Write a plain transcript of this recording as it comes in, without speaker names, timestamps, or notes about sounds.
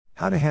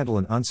How to handle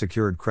an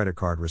unsecured credit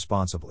card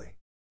responsibly.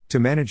 To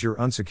manage your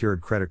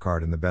unsecured credit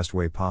card in the best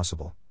way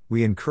possible,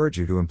 we encourage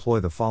you to employ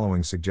the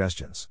following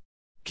suggestions.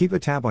 Keep a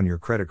tab on your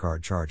credit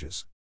card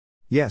charges.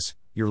 Yes,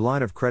 your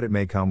line of credit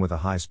may come with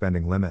a high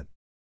spending limit.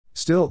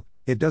 Still,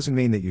 it doesn't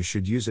mean that you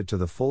should use it to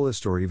the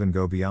fullest or even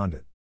go beyond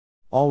it.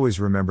 Always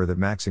remember that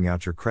maxing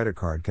out your credit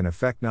card can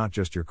affect not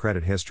just your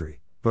credit history,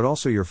 but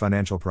also your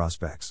financial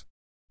prospects.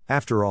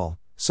 After all,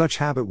 such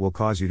habit will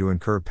cause you to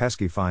incur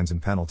pesky fines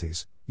and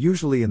penalties,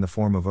 usually in the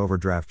form of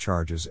overdraft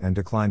charges and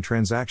declined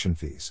transaction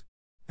fees.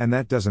 And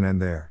that doesn't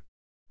end there.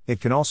 It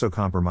can also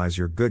compromise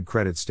your good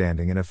credit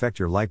standing and affect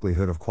your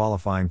likelihood of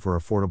qualifying for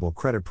affordable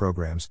credit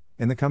programs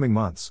in the coming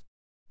months.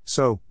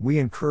 So, we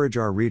encourage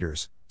our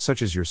readers,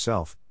 such as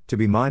yourself, to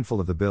be mindful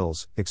of the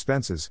bills,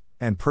 expenses,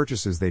 and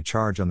purchases they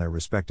charge on their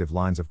respective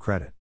lines of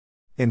credit.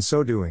 In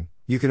so doing,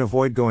 you can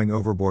avoid going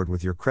overboard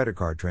with your credit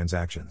card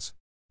transactions.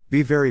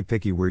 Be very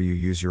picky where you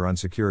use your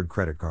unsecured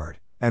credit card,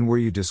 and where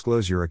you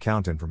disclose your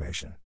account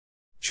information.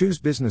 Choose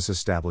business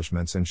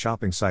establishments and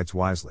shopping sites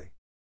wisely.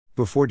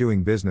 Before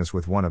doing business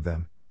with one of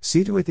them,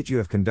 see to it that you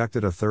have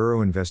conducted a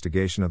thorough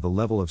investigation of the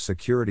level of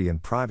security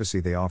and privacy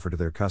they offer to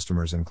their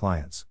customers and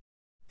clients.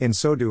 In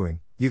so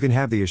doing, you can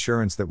have the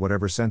assurance that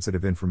whatever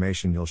sensitive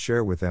information you'll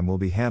share with them will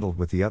be handled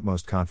with the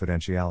utmost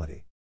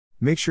confidentiality.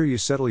 Make sure you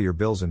settle your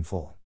bills in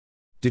full.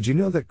 Did you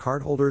know that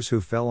cardholders who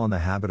fell on the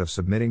habit of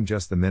submitting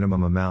just the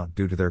minimum amount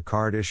due to their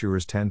card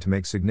issuers tend to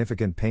make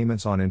significant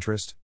payments on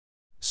interest?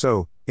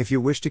 So, if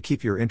you wish to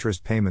keep your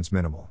interest payments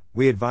minimal,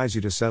 we advise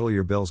you to settle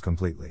your bills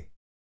completely.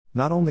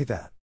 Not only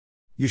that,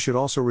 you should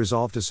also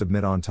resolve to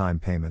submit on-time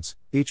payments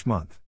each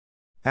month.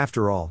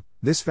 After all,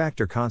 this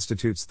factor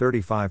constitutes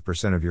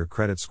 35% of your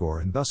credit score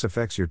and thus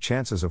affects your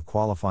chances of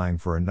qualifying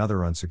for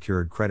another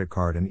unsecured credit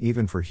card and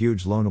even for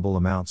huge loanable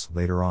amounts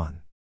later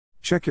on.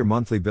 Check your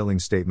monthly billing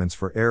statements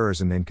for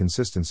errors and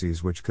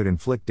inconsistencies which could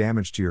inflict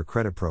damage to your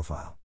credit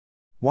profile.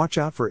 Watch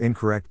out for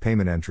incorrect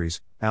payment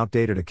entries,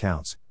 outdated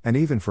accounts, and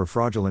even for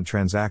fraudulent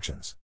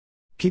transactions.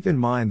 Keep in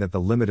mind that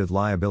the limited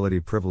liability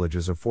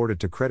privileges afforded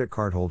to credit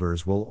card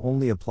holders will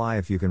only apply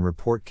if you can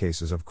report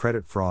cases of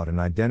credit fraud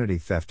and identity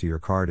theft to your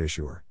card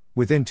issuer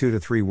within 2 to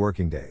 3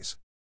 working days.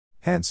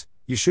 Hence,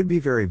 you should be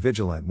very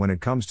vigilant when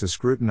it comes to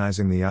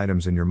scrutinizing the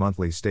items in your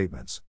monthly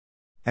statements.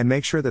 And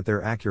make sure that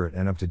they're accurate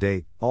and up to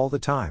date, all the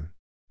time.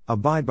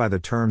 Abide by the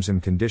terms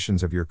and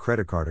conditions of your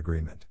credit card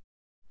agreement.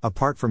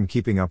 Apart from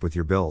keeping up with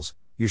your bills,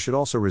 you should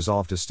also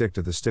resolve to stick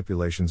to the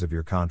stipulations of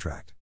your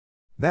contract.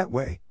 That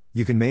way,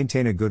 you can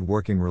maintain a good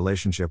working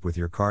relationship with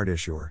your card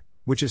issuer,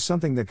 which is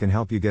something that can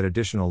help you get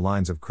additional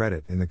lines of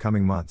credit in the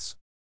coming months.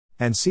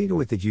 And see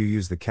to it that you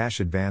use the cash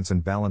advance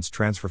and balance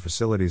transfer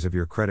facilities of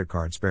your credit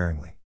card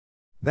sparingly.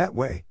 That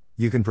way,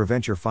 you can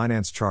prevent your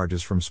finance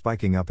charges from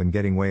spiking up and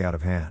getting way out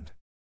of hand.